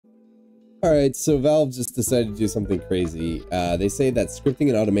All right, so Valve just decided to do something crazy. They say that scripting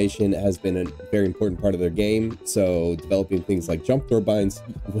and automation has been a very important part of their game. So developing things like jump throw binds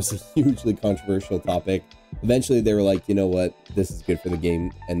was a hugely controversial topic. Eventually, they were like, you know what, this is good for the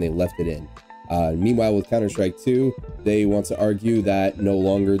game, and they left it in. Meanwhile, with Counter-Strike 2, they want to argue that no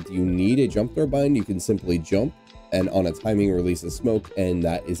longer do you need a jump throw bind. You can simply jump and on a timing release a smoke, and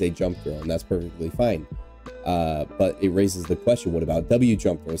that is a jump throw, and that's perfectly fine. But it raises the question, what about W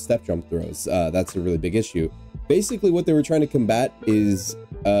jump throws, step jump throws? That's a really big issue. Basically, what they were trying to combat is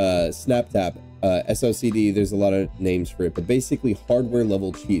snap tap, SOCD, there's a lot of names for it, but basically hardware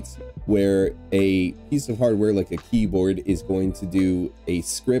level cheats, where a piece of hardware like a keyboard is going to do a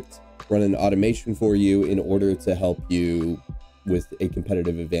script, run an automation for you in order to help you with a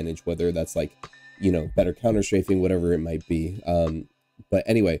competitive advantage, whether that's like, you know, better counter strafing, whatever it might be. But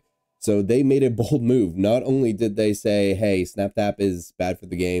anyway, so they made a bold move. Not only did they say, hey, snap tap is bad for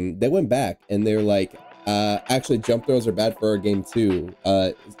the game, they went back and they're like, actually jump throws are bad for our game too.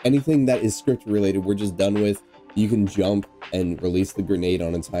 Anything that is script related, we're just done with. You can jump and release the grenade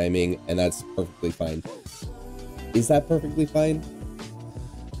on a timing, and that's perfectly fine. Is that perfectly fine?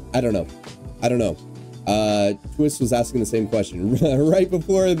 I don't know. I don't know. Twist was asking the same question. Right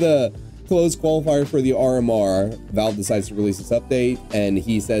before the closed qualifier for the RMR, Valve decides to release this update, and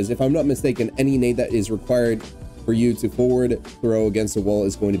he says, if I'm not mistaken, any nade that is required for you to forward throw against a wall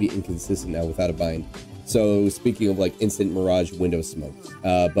is going to be inconsistent now without a bind. So speaking of like instant mirage window smokes,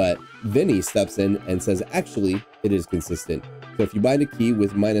 but Vinny steps in and says, actually, it is consistent. So if you bind a key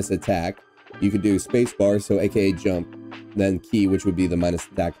with minus attack, you could do spacebar, so aka jump, then key, which would be the minus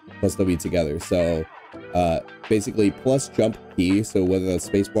attack plus W together. So basically plus jump key, so whether that's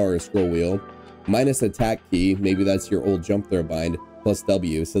spacebar or scroll wheel, minus attack key, maybe that's your old jump throw bind, plus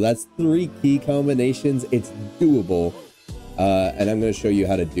W. So that's 3 key combinations. It's doable. And I'm going to show you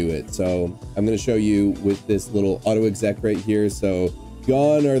how to do it. So I'm going to show you with this little autoexec right here. So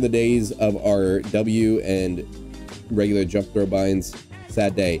gone are the days of our W and regular jump throw binds.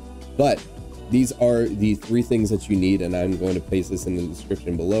 Sad day. But these are the 3 things that you need, and I'm going to paste this in the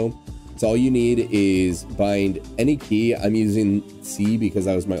description below. So all you need is bind any key. I'm using C because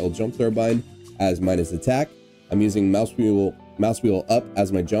that was my old jump throw bind as minus attack. I'm using mouse wheel up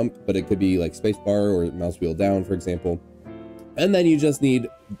as my jump, but it could be like spacebar or mouse wheel down, for example. And then you just need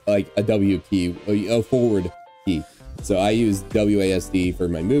like a W key, a forward key. So I use WASD for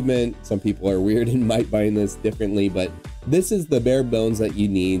my movement. Some people are weird and might bind this differently, but this is the bare bones that you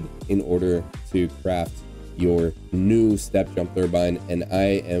need in order to craft your new step jump throw bind. And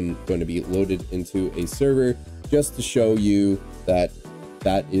I am going to be loaded into a server just to show you that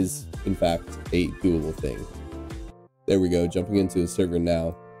that is in fact a doable thing. There we go, jumping into the server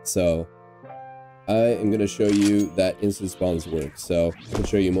now. So I am going to show you that instant spawns work. So I can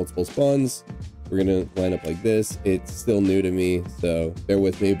show you multiple spawns. We're going to line up like this. It's still new to me, so bear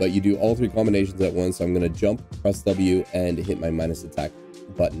with me, but you do all 3 combinations at once. So I'm going to jump, press W, and hit my minus attack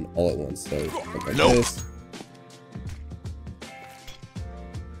button all at once. So like this.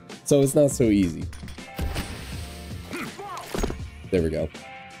 So it's not so easy. There we go.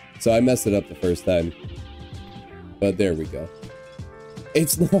 So I messed it up the first time, but there we go.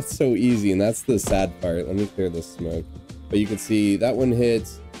 It's not so easy, and that's the sad part. Let me clear this smoke. But you can see that one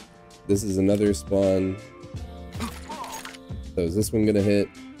hits. This is another spawn. So is this one gonna hit?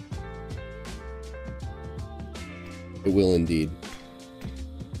 It will indeed.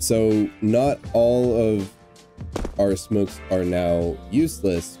 So not all of our smokes are now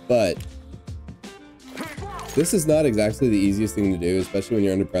useless, but this is not exactly the easiest thing to do, especially when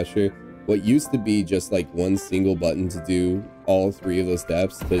you're under pressure. What used to be just like one single button to do all 3 of those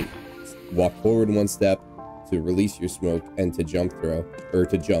steps, to walk forward 1 step, to release your smoke, and to jump throw, or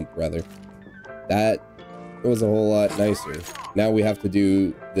to jump rather, that was a whole lot nicer. Now we have to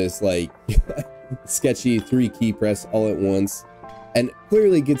do this like sketchy 3 key press all at once, and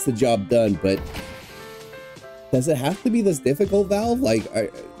clearly gets the job done, but does it have to be this difficult, Valve? Like,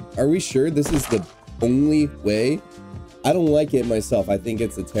 are we sure this is the only way? I don't like it myself. I think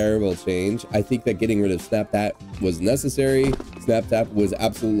it's a terrible change. I think that getting rid of snap tap was necessary. Snap tap was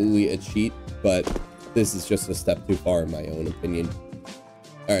absolutely a cheat, but this is just a step too far in my own opinion.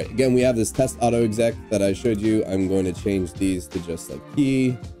 All right, again, we have this test auto exec that I showed you. I'm going to change these to just like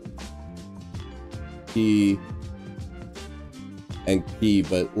key, and key,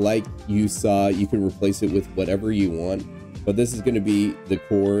 but like you saw, you can replace it with whatever you want, but this is going to be the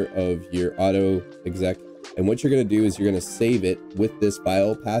core of your auto exec. And what you're going to do is you're going to save it with this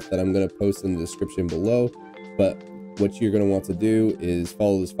file path that I'm going to post in the description below. But what you're going to want to do is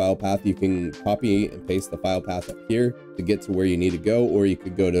follow this file path. You can copy and paste the file path up here to get to where you need to go, or you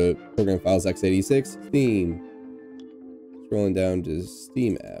could go to Program Files x86, Steam, scrolling down to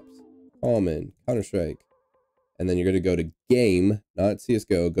Steam apps, Common, Counter-Strike, and then you're going to go to Game, not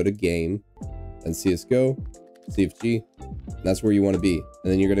CSGO, go to Game, and CSGO, CFG, and that's where you want to be.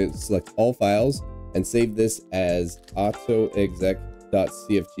 And then you're going to select all files and save this as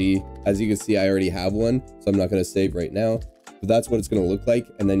autoexec.cfg. As you can see, I already have one, so I'm not going to save right now, but that's what it's going to look like.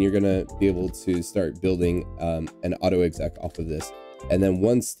 And then you're going to be able to start building an autoexec off of this. And then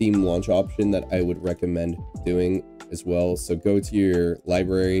one Steam launch option that I would recommend doing as well. So go to your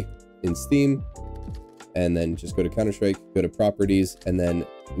library in Steam, and then just go to Counter-Strike, go to properties, and then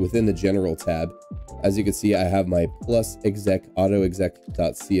within the general tab, as you can see, I have my plus exec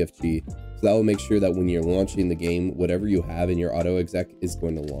autoexec.cfg. So that will make sure that when you're launching the game, whatever you have in your autoexec is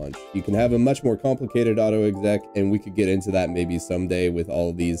going to launch. You can have a much more complicated autoexec, and we could get into that maybe someday with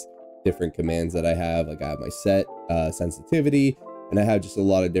all these different commands that I have. Like I have my set sensitivity, and I have just a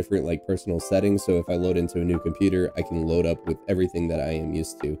lot of different like personal settings. So if I load into a new computer, I can load up with everything that I am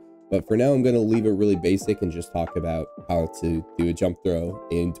used to. But for now, I'm going to leave it really basic and just talk about how to do a jump throw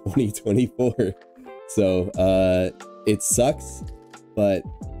in 2024. So it sucks, but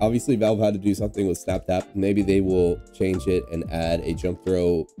obviously Valve had to do something with SnapTap. Maybe they will change it and add a jump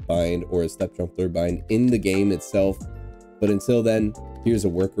throw bind or a step jump throw bind in the game itself. But until then, here's a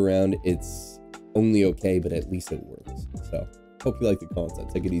workaround. It's only okay, but at least it works. So hope you like the content.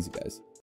 Take it easy, guys.